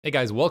Hey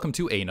guys, welcome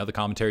to another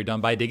commentary done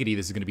by Diggity.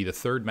 This is going to be the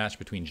third match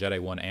between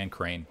JediOne and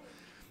Khrane.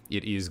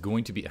 It is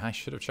going to be... I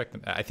should have checked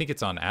them. I think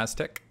it's on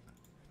Aztec.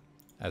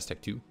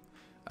 Aztec 2.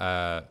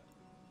 I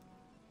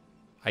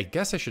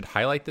guess I should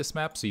highlight this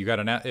map. So you got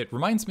an... It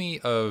reminds me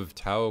of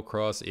Tau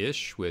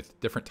Cross-ish with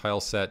different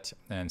tile set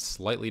and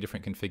slightly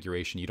different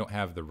configuration. You don't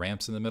have the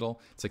ramps in the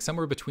middle. It's like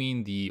somewhere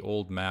between the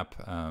old map...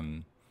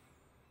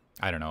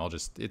 I don't know.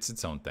 It's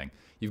its own thing.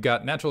 You've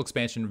got natural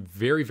expansion,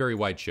 very, very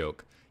wide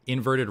choke.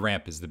 Inverted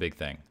ramp is the big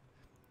thing.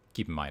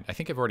 Keep in mind. I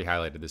think I've already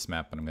highlighted this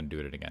map, but I'm going to do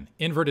it again.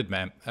 Inverted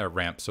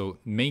ramp, so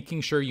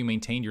making sure you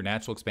maintain your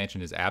natural expansion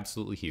is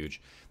absolutely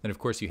huge. Then, of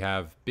course, you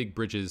have big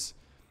bridges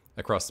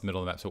across the middle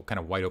of the map, so kind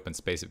of wide open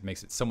space. It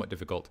makes it somewhat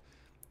difficult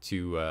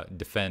to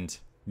defend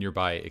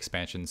nearby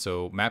expansion.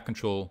 So map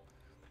control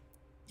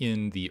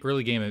in the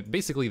early game,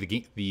 basically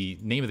the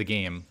name of the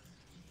game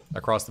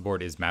across the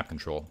board is map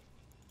control,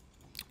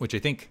 which I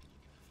think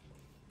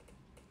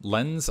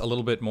lends a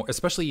little bit more,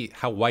 especially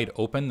how wide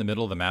open the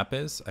middle of the map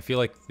is. I feel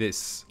like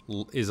this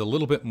is a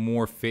little bit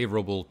more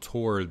favorable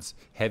towards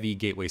heavy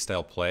gateway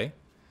style play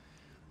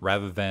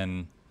rather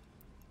than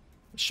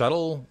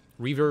shuttle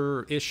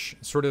Reaver-ish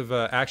sort of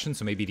action.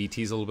 So maybe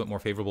DT is a little bit more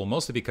favorable,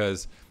 mostly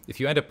because if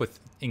you end up with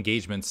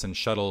engagements and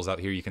shuttles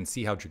out here, you can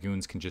see how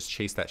Dragoons can just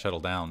chase that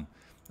shuttle down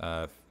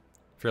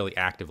fairly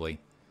actively.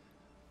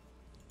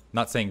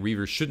 Not saying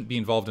Reavers shouldn't be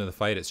involved in the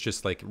fight. It's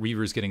just like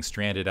Reavers getting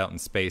stranded out in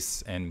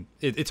space, and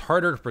it's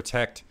harder to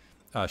protect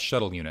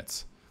shuttle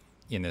units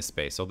in this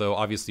space. Although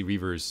obviously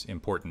Reavers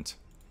important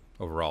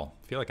overall.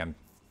 I feel like I'm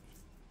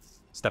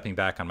stepping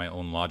back on my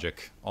own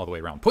logic all the way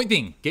around. Point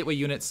being, gateway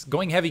units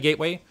going heavy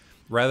gateway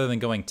rather than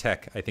going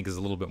tech, I think is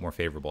a little bit more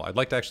favorable. I'd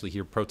like to actually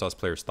hear Protoss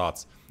players'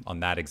 thoughts on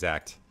that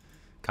exact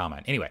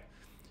comment. Anyway.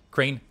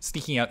 Khrane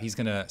sneaking out. He's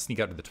going to sneak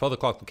out to the 12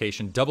 o'clock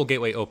location. Double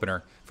gateway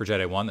opener for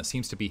JediOne. That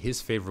seems to be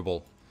his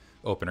favorable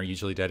opener,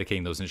 usually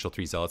dedicating those initial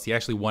 3 zealots. He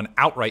actually won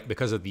outright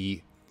because of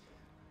the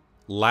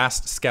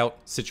last scout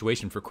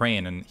situation for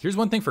Khrane. And here's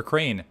one thing for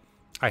Khrane.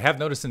 I have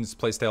noticed in his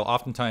playstyle,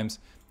 oftentimes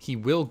he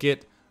will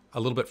get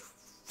a little bit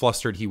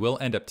flustered. He will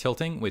end up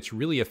tilting, which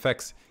really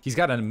affects... He's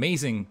got an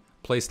amazing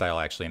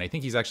playstyle, actually, and I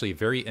think he's actually a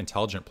very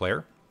intelligent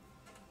player.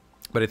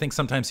 But I think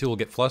sometimes he will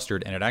get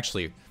flustered, and it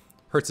actually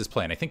hurts his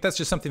play. And I think that's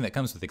just something that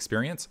comes with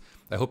experience.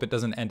 I hope it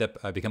doesn't end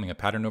up becoming a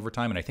pattern over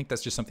time, and I think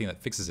that's just something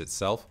that fixes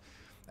itself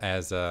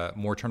as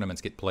more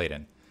tournaments get played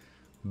in.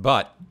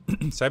 But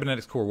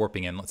Cybernetics Core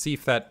warping in. Let's see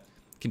if that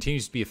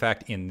continues to be a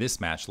fact in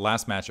this match.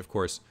 Last match, of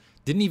course,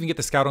 didn't even get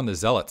the scout on the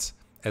Zealots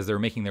as they were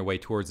making their way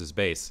towards his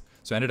base.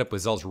 So ended up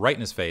with Zealots right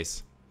in his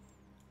face.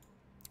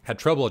 Had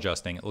trouble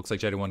adjusting. It looks like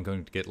JediOne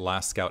going to get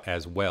last scout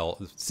as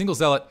well. Single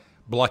Zealot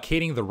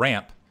blockading the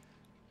ramp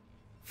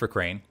for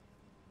Khrane.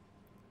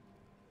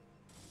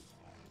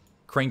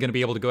 Khrane going to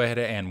be able to go ahead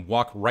and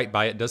walk right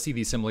by it. Does see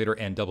the assimilator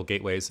and double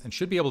gateways and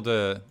should be able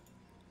to...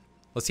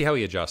 Let's see how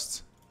he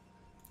adjusts.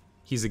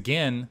 He's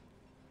again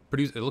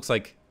it looks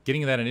like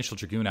getting that initial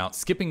Dragoon out,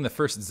 skipping the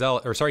first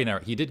Zealot, or sorry, no,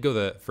 he did go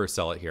the first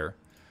Zealot here,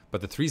 but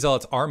the 3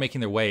 Zealots are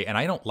making their way, and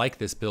I don't like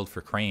this build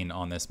for Khrane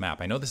on this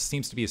map. I know this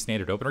seems to be a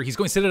standard opener. He's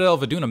going Citadel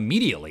of Adun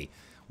immediately.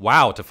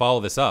 Wow, to follow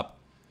this up.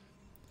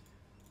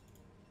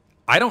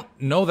 I don't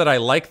know that I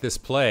like this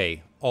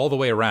play all the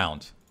way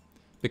around,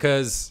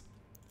 because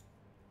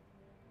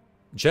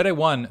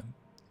JediOne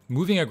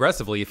moving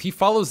aggressively, if he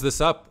follows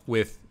this up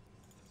with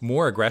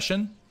more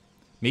aggression,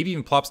 maybe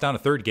even plops down a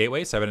third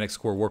gateway, Cybernetics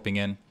Core warping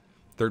in,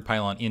 third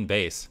pylon in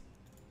base,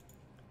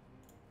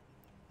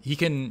 he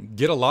can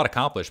get a lot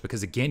accomplished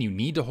because, again, you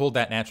need to hold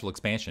that natural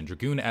expansion.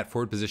 Dragoon at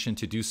forward position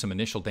to do some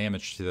initial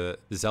damage to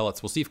the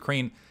Zealots. We'll see if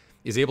Khrane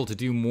is able to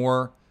do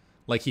more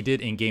like he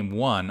did in Game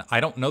 1. I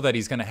don't know that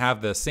he's going to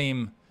have the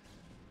same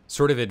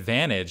sort of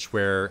advantage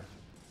where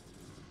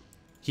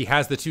he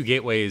has the 2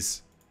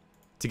 gateways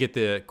to get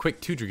the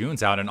quick 2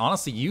 Dragoons out. And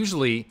honestly,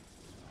 usually...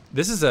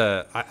 This is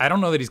I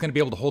don't know that he's going to be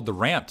able to hold the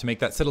ramp to make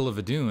that Citadel of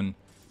Adun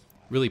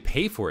really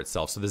pay for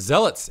itself. So the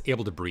Zealot's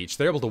able to breach.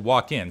 They're able to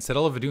walk in.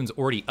 Citadel of Adun's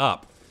already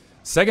up.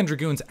 Second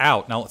Dragoon's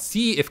out. Now let's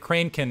see if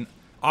Khrane can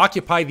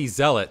occupy these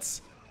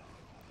Zealots.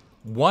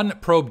 1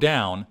 probe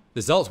down.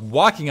 The Zealots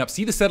walking up.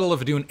 See the Citadel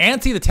of Adun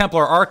and see the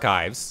Templar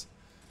Archives.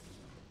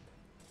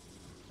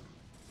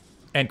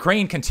 And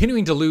Khrane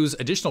continuing to lose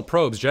additional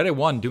probes.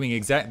 JediOne doing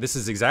this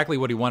is exactly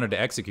what he wanted to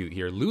execute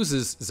here.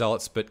 Loses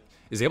Zealots, but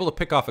is able to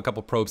pick off a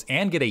couple probes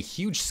and get a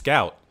huge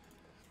scout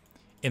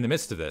in the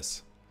midst of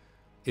this.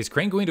 Is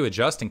Khrane going to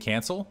adjust and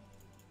cancel?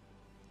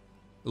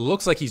 It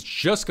looks like he's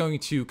just going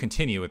to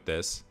continue with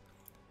this.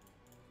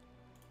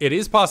 It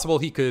is possible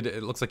he could...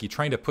 It looks like he's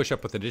trying to push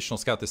up with additional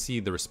scout to see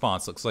the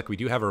response. Looks like we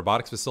do have a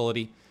robotics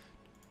facility.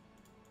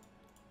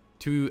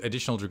 2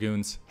 additional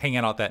Dragoons hanging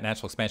out that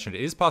natural expansion.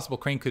 It is possible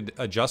Khrane could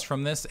adjust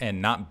from this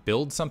and not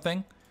build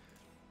something.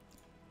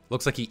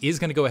 Looks like he is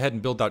going to go ahead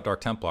and build out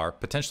Dark Templar,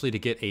 potentially to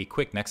get a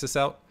quick Nexus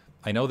out.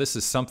 I know this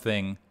is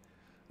something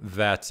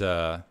that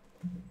I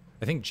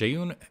think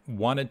JediOne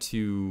wanted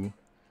to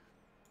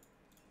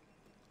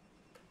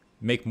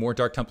make more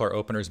Dark Templar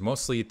openers,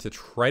 mostly to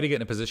try to get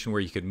in a position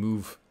where you could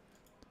move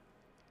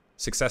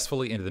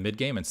successfully into the mid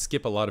game and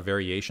skip a lot of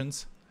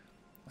variations.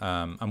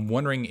 I'm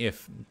wondering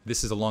if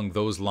this is along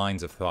those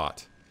lines of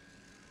thought.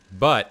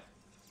 But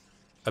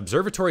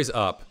Observatory's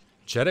up.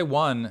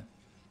 JediOne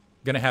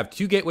going to have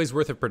 2 gateways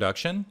worth of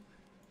production.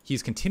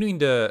 He's continuing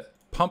to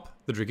pump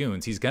the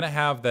Dragoons. He's going to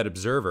have that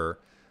Observer,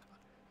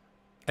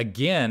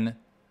 again,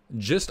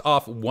 just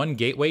off 1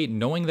 gateway,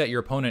 knowing that your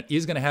opponent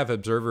is going to have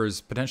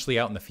Observers potentially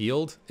out in the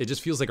field. It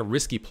just feels like a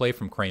risky play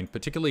from Khrane,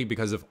 particularly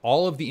because of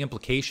all of the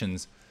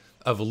implications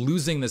of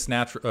losing this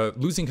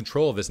losing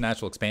control of this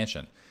natural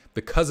expansion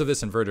because of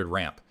this inverted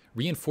ramp.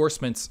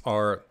 Reinforcements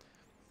are,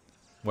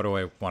 what do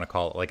I want to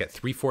call it, like at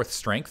 3/4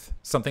 strength,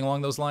 something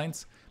along those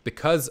lines,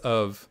 because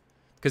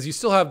you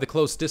still have the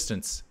close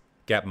distance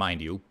gap,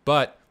 mind you,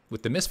 but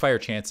with the misfire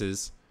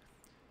chances,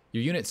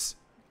 your units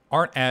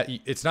aren't at,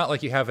 it's not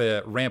like you have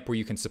a ramp where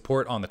you can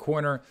support on the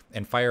corner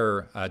and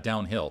fire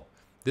downhill.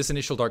 This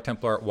initial Dark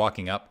Templar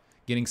walking up,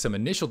 getting some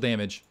initial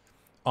damage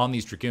on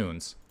these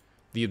Dragoons.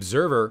 The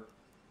Observer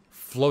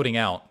floating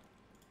out.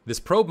 This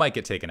probe might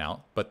get taken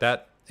out, but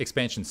that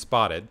expansion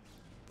spotted.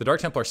 The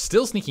Dark Templar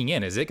still sneaking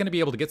in. Is it going to be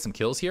able to get some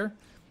kills here?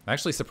 I'm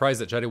actually surprised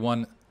that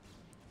JediOne...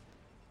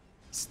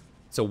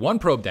 So 1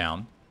 probe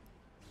down,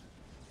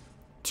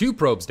 2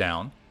 probes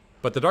down,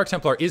 but the Dark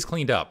Templar is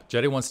cleaned up.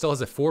 JediOne still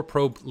has a 4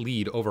 probe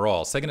lead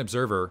overall. Second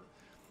Observer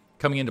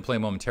coming into play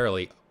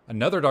momentarily.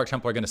 Another Dark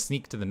Templar going to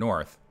sneak to the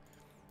north,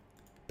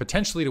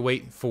 potentially to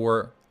wait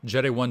for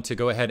JediOne to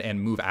go ahead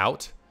and move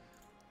out.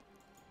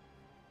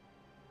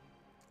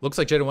 Looks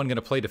like JediOne going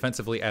to play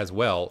defensively as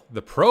well.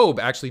 The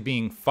probe actually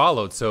being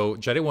followed, so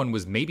JediOne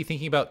was maybe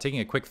thinking about taking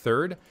a quick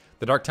third.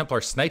 The Dark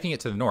Templar sniping it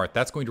to the north.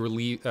 That's going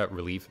to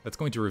that's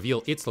going to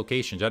reveal its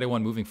location.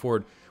 JediOne moving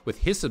forward with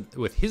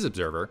his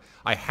Observer.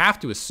 I have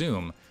to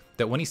assume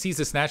that when he sees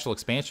this natural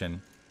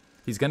expansion,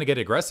 he's going to get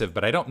aggressive,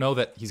 but I don't know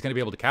that he's going to be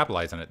able to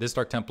capitalize on it. This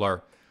Dark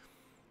Templar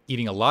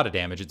eating a lot of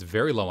damage. It's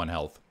very low on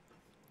health.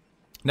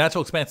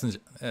 Natural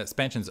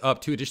expansion's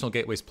up. 2 additional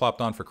gateways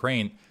plopped on for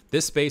Khrane.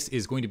 This space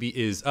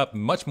is up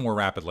much more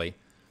rapidly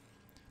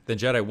than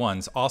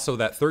JediOne's. Also,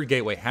 that 3rd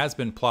gateway has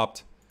been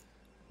plopped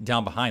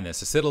down behind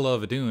this. A Citadel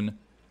of Adun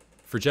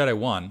for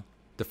JediOne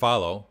to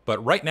follow.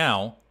 But right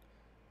now,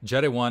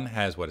 JediOne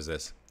has, what is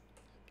this?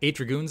 8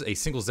 Dragoons, a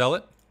single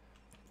Zealot.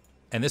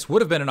 And this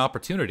would have been an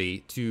opportunity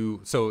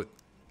to... So,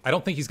 I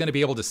don't think he's going to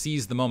be able to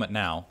seize the moment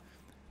now.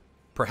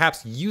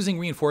 Perhaps using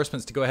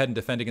reinforcements to go ahead and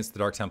defend against the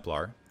Dark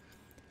Templar.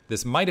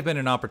 This might have been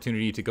an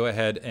opportunity to go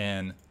ahead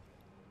and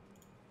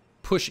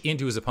push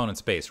into his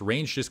opponent's base.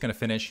 Range just going to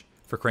finish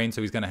for Khrane,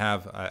 so he's going to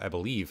have, I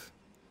believe,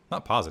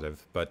 not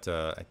positive, but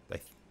I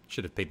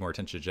should have paid more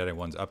attention to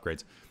JediOne's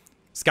upgrades.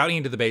 Scouting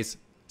into the base,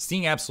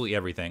 seeing absolutely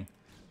everything.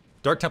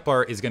 Dark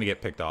Templar is going to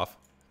get picked off.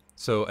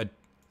 So a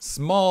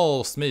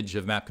small smidge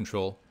of map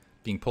control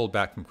being pulled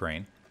back from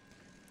Khrane.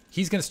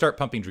 He's going to start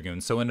pumping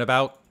Dragoons. So in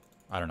about,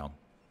 I don't know,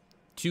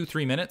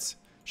 2-3 minutes,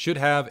 should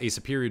have a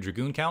superior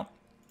Dragoon count.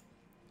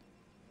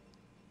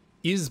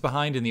 Is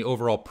behind in the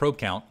overall probe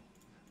count,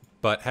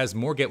 but has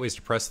more gateways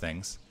to press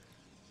things.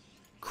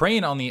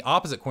 Khrane on the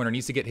opposite corner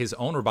needs to get his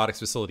own robotics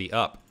facility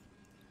up,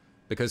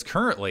 because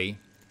currently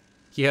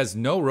he has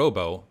no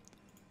robo,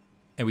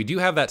 and we do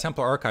have that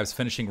Templar Archives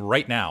finishing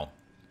right now.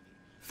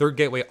 3rd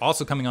gateway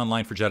also coming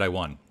online for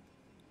JediOne.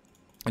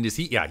 And is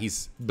he? Yeah,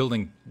 he's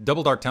building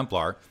double Dark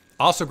Templar,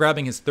 also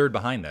grabbing his 3rd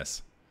behind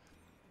this.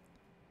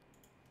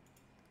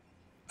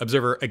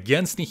 Observer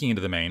again sneaking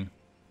into the main.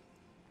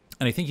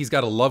 And I think he's got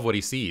to love what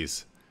he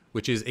sees,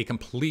 which is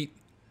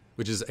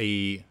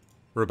a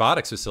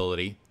robotics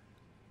facility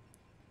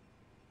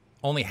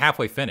only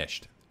halfway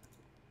finished.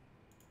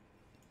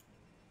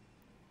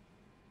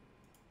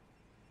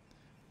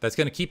 That's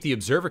going to keep the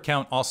observer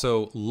count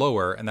also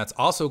lower, and that's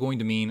also going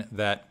to mean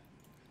that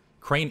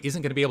Khrane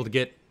isn't going to be able to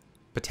get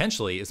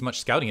potentially as much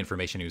scouting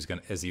information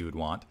as he would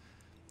want.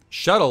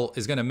 Shuttle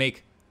is going to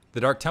make the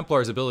Dark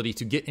Templar's ability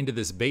to get into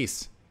this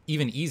base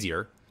even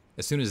easier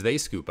as soon as they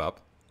scoop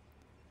up.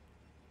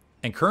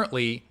 And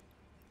currently,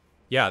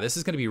 yeah, this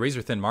is going to be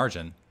razor-thin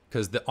margin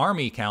because the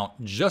army count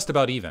just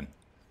about even.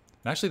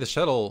 And actually, the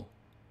shuttle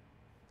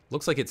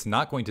looks like it's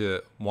not going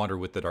to wander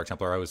with the Dark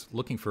Templar. I was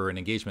looking for an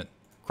engagement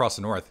across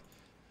the north.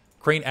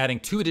 Khrane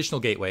adding 2 additional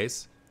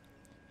gateways.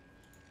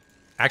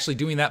 Actually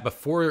doing that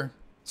before,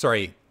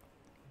 sorry,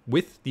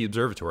 with the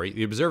observatory.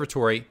 The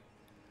observatory,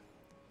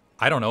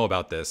 I don't know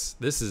about this.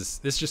 This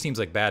just seems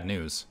like bad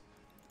news.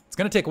 It's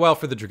going to take a while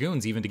for the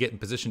Dragoons even to get in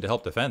position to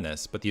help defend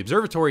this. But the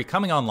observatory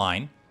coming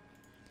online.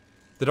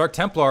 The Dark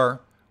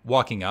Templar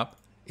walking up.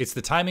 It's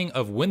the timing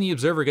of when the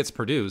Observer gets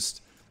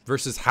produced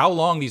versus how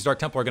long these Dark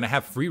Templar are going to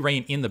have free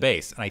reign in the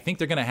base. And I think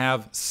they're going to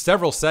have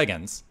several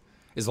seconds,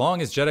 as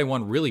long as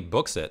JediOne really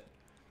books it,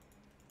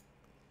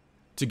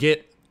 to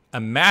get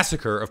a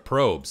massacre of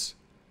probes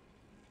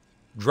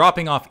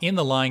dropping off in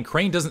the line.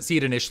 Khrane doesn't see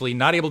it initially,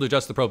 not able to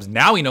adjust the probes.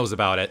 Now he knows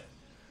about it.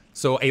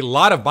 So a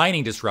lot of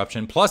binding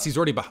disruption, plus he's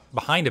already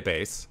behind a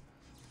base.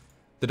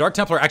 The Dark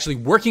Templar actually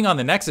working on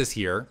the Nexus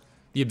here.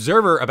 The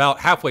Observer about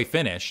halfway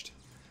finished,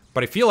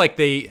 but I feel like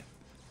they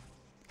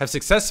have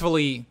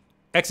successfully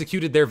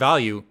executed their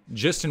value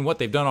just in what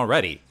they've done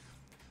already.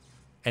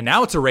 And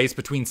now it's a race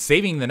between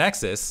saving the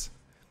Nexus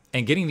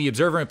and getting the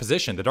Observer in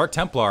position. The Dark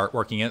Templar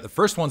working it. The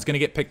first one's going to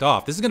get picked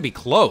off. This is going to be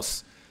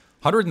close.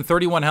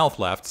 131 health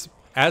left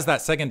as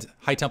that second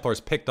High Templar is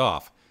picked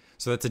off.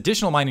 So that's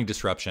additional mining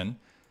disruption,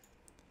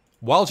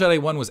 while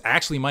JediOne was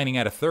actually mining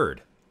at a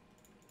third.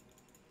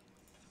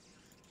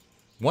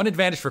 One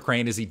advantage for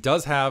Khrane is he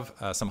does have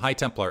some High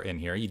Templar in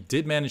here. He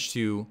did manage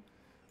to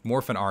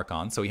morph an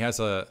Archon, so he has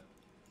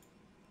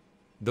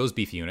those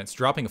beefy units.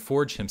 Dropping a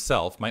Forge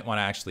himself, might want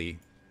to actually,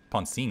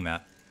 upon seeing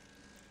that,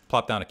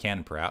 plop down a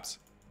cannon perhaps.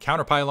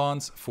 Counter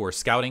pylons for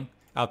scouting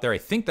out there. I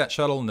think that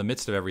shuttle in the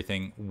midst of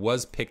everything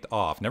was picked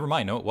off. Never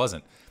mind, no it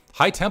wasn't.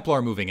 High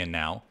Templar moving in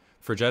now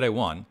for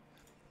JediOne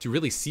to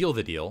really seal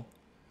the deal.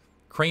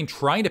 Khrane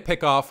trying to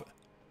pick off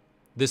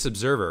this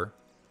Observer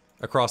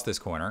across this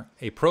corner.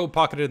 A probe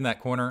pocketed in that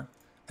corner.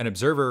 An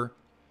Observer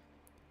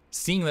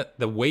seeing that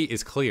the way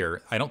is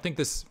clear. I don't think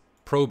this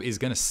probe is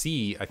going to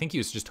see. I think he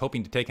was just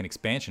hoping to take an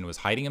expansion, was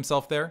hiding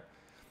himself there.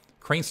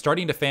 Khrane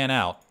starting to fan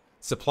out.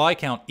 Supply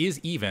count is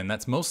even.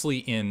 That's mostly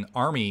in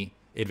army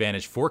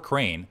advantage for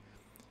Khrane.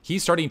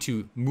 He's starting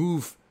to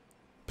move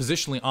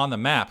positionally on the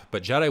map,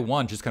 but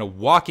JediOne just going to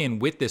walk in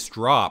with this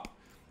drop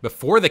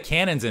before the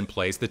cannon's in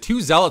place. The two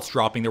Zealots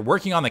dropping. They're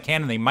working on the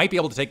cannon. They might be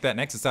able to take that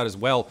Nexus out as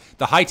well.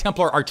 The High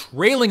Templar are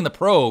trailing the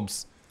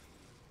probes.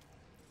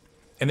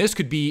 And this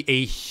could be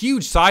a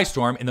huge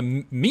Psystorm. In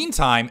the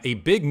meantime, a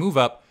big move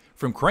up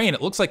from Khrane.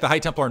 It looks like the High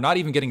Templar are not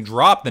even getting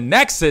dropped. The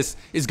Nexus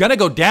is going to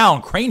go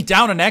down. Khrane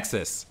down a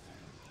Nexus.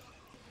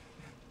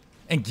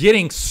 And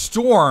getting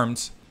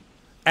stormed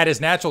at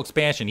his natural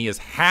expansion. He has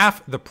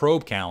half the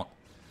probe count.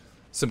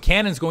 Some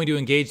cannons going to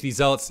engage these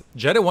Zealots.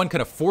 JediOne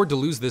can afford to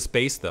lose this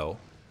base, though.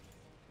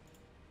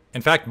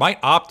 In fact, might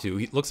opt to.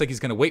 He looks like he's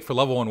going to wait for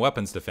level 1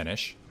 weapons to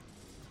finish.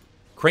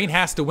 Khrane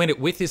has to win it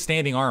with his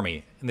standing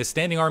army. And this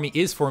standing army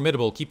is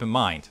formidable, keep in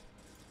mind.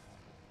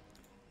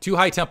 Two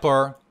High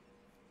Templar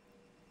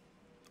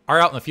are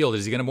out in the field.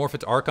 Is he going to morph it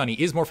to Archon?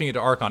 He is morphing it to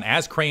Archon.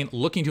 As Khrane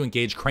looking to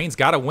engage, Crane's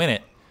got to win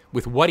it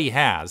with what he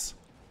has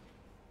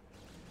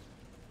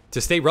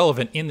to stay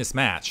relevant in this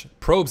match.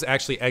 Probes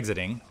actually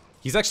exiting.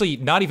 He's actually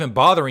not even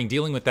bothering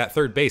dealing with that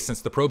third base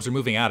since the probes are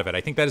moving out of it.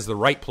 I think that is the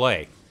right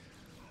play.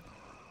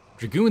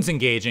 Dragoons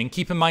engaging.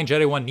 Keep in mind,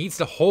 JediOne needs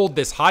to hold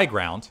this high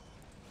ground.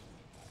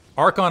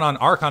 Archon on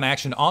Archon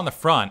action on the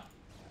front.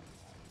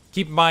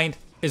 Keep in mind,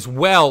 as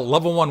well,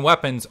 level 1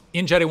 weapons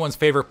in JediOne's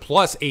favor,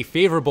 plus a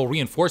favorable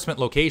reinforcement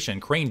location.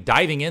 Khrane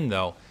diving in,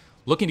 though,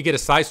 looking to get a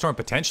Psystorm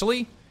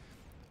potentially.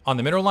 On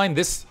the mineral line,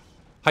 this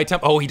High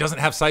Temp... Oh, he doesn't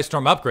have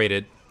Psystorm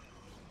upgraded.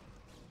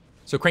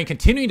 So Khrane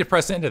continuing to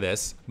press into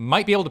this.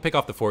 Might be able to pick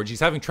off the Forge. He's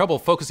having trouble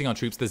focusing on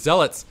troops. The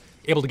Zealots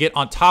able to get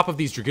on top of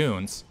these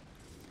Dragoons.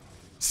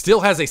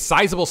 Still has a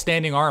sizable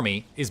standing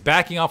army. Is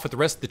backing off with the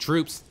rest of the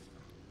troops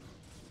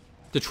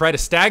to try to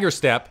stagger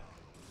step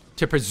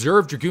to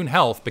preserve Dragoon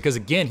health. Because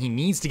again, he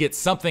needs to get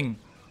something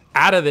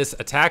out of this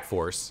attack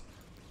force.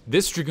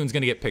 This Dragoon's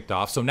going to get picked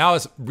off. So now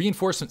as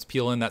reinforcements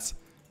peel in, that's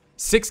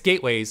 6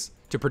 gateways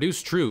to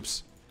produce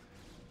troops.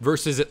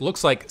 Versus it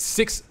looks like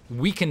 6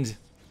 weakened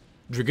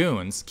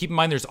Dragoons. Keep in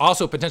mind there's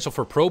also potential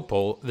for probe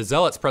pull. The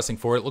Zealots pressing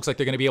forward. It looks like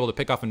they're going to be able to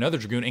pick off another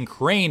Dragoon. And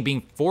Khrane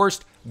being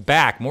forced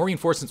back. More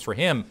reinforcements for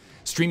him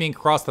streaming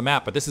across the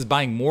map. But this is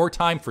buying more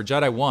time for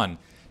JediOne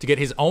to get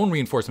his own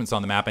reinforcements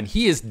on the map. And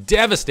he is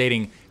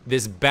devastating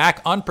this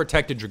back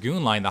unprotected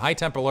Dragoon line. The High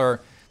Templar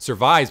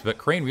survives, but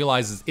Khrane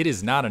realizes it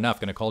is not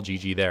enough. Going to call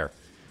GG there.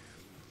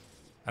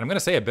 And I'm going to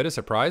say a bit of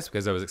surprise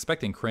because I was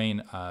expecting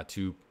Khrane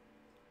to...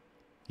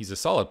 He's a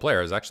solid player.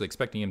 I was actually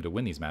expecting him to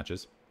win these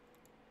matches.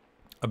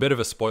 A bit of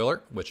a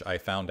spoiler, which I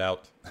found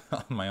out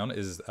on my own,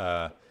 is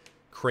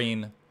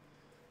Khrane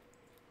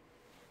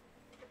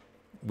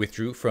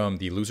withdrew from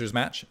the losers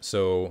match.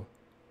 So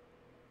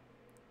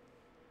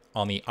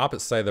on the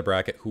opposite side of the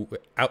bracket,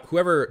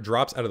 whoever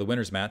drops out of the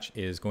winners match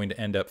is going to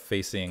end up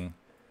facing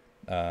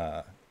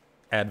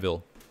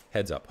Advil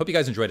heads up. Hope you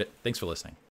guys enjoyed it. Thanks for listening.